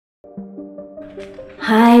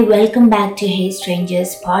Hi, welcome back to Hey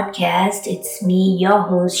Strangers podcast. It's me, your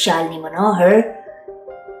host Shalini Manohar,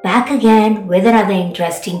 back again with another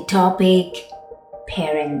interesting topic,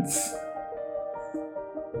 parents.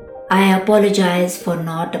 I apologize for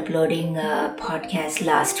not uploading a podcast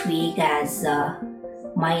last week as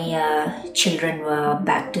my children were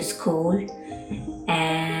back to school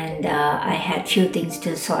and I had few things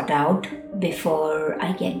to sort out before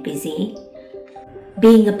I get busy.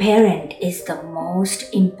 Being a parent is the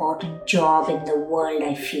most important job in the world,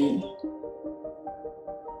 I feel.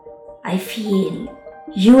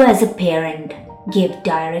 You as a parent give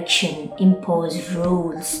direction, impose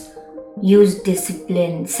rules, use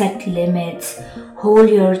discipline, set limits, hold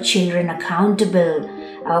your children accountable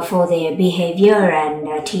for their behavior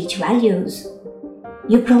and teach values.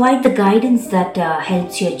 You provide the guidance that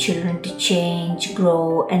helps your children to change,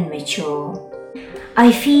 grow, and mature.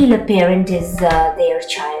 I feel a parent is their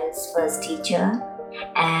child's first teacher,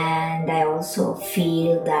 and I also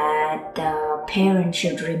feel that the parent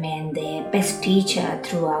should remain their best teacher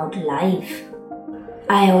throughout life.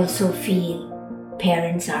 I also feel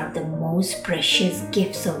parents are the most precious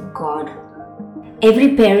gifts of God.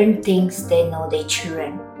 Every parent thinks they know their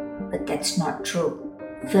children, but that's not true.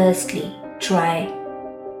 Firstly, try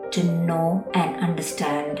to know and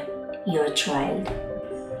understand your child.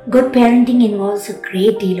 Good parenting involves a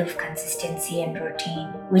great deal of consistency and routine,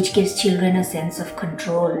 which gives children a sense of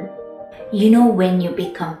control. When you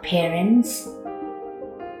become parents,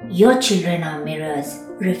 your children are mirrors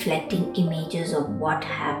reflecting images of what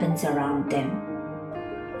happens around them.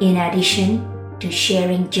 In addition to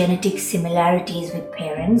sharing genetic similarities with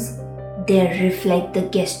parents, they reflect the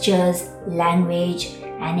gestures, language,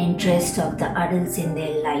 and interests of the adults in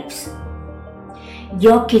their lives.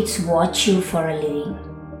 Your kids watch you for a living.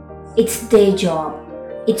 It's their job.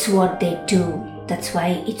 It's what they do. That's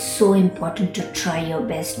why it's so important to try your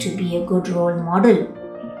best to be a good role model.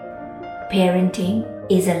 Parenting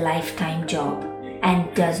is a lifetime job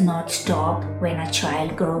and does not stop when a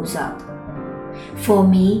child grows up. For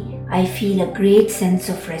me, I feel a great sense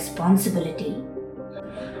of responsibility.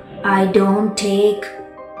 I don't take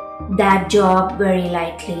that job very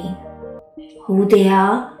lightly. Who they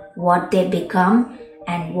are, what they become,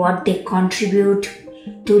 and what they contribute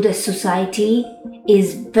to the society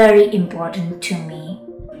is very important to me.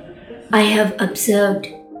 I have observed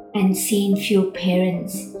and seen few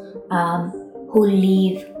parents who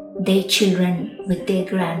leave their children with their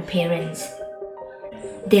grandparents.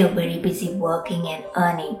 They are very busy working and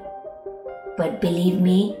earning. But believe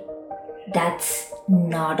me, that's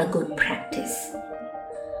not a good practice.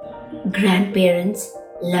 Grandparents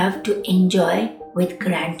love to enjoy with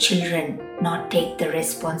grandchildren, not take the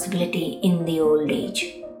responsibility in the old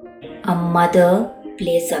age. A mother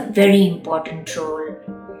plays a very important role.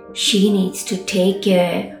 She needs to take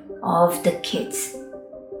care of the kids.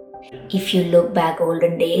 If you look back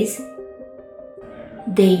olden days,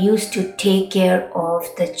 they used to take care of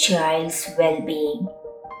the child's well-being.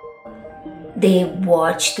 They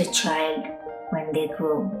watch the child when they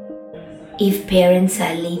grow. If parents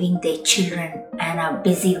are leaving their children and are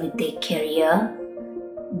busy with their career,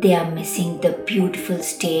 they are missing the beautiful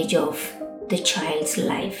stage of the child's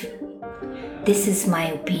life. This is my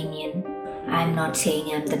opinion. I'm not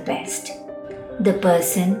saying I'm the best. The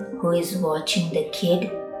person who is watching the kid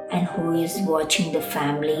and who is watching the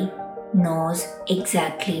family knows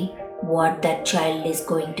exactly what that child is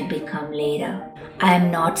going to become later. I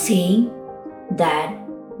am not saying that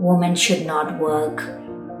women should not work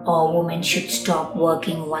or women should stop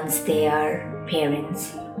working once they are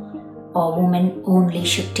parents, or women only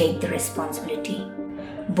should take the responsibility.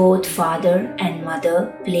 Both father and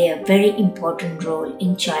mother play a very important role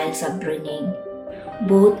in child's upbringing.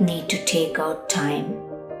 Both need to take out time.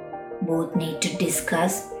 Both need to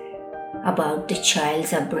discuss about the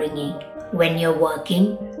child's upbringing. When you're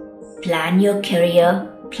working, plan your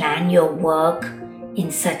career, plan your work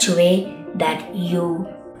in such a way that you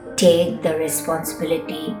take the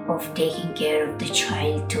responsibility of taking care of the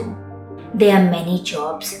child too. There are many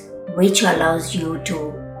jobs which allows you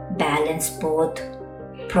to balance both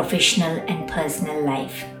professional and personal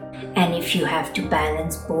life. And if you have to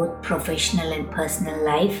balance both professional and personal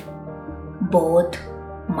life, both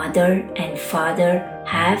mother and father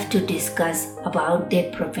have to discuss about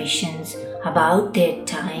their professions, about their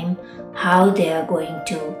time, how they are going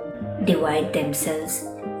to divide themselves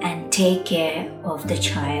and take care of the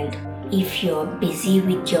child. If you're busy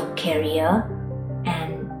with your career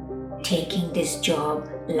and taking this job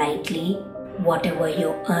lightly, whatever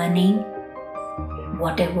you're earning,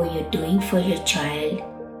 whatever you're doing for your child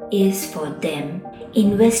is for them.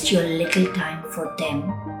 Invest your little time for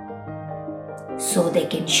them. so they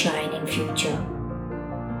can shine in future.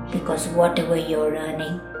 Because whatever you're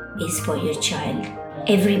earning is for your child.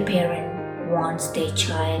 Every parent wants their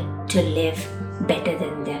child to live better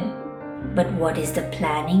than them. But what is the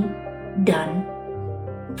planning done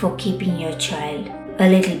for keeping your child a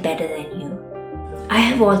little better than you? I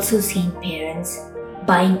have also seen parents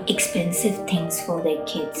buying expensive things for their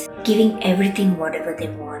kids, giving everything whatever they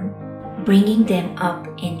want, bringing them up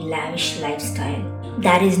in lavish lifestyle.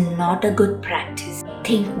 That is not a good practice.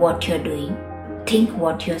 Think what you're doing. Think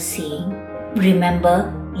what you're seeing.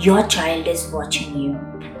 Remember, your child is watching you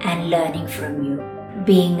and learning from you.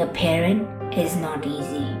 Being a parent is not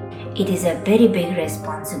easy. It is a very big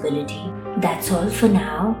responsibility. That's all for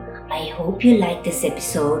now. I hope you liked this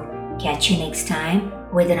episode. Catch you next time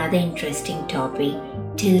with another interesting topic.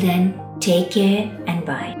 Till then, take care and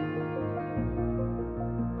bye.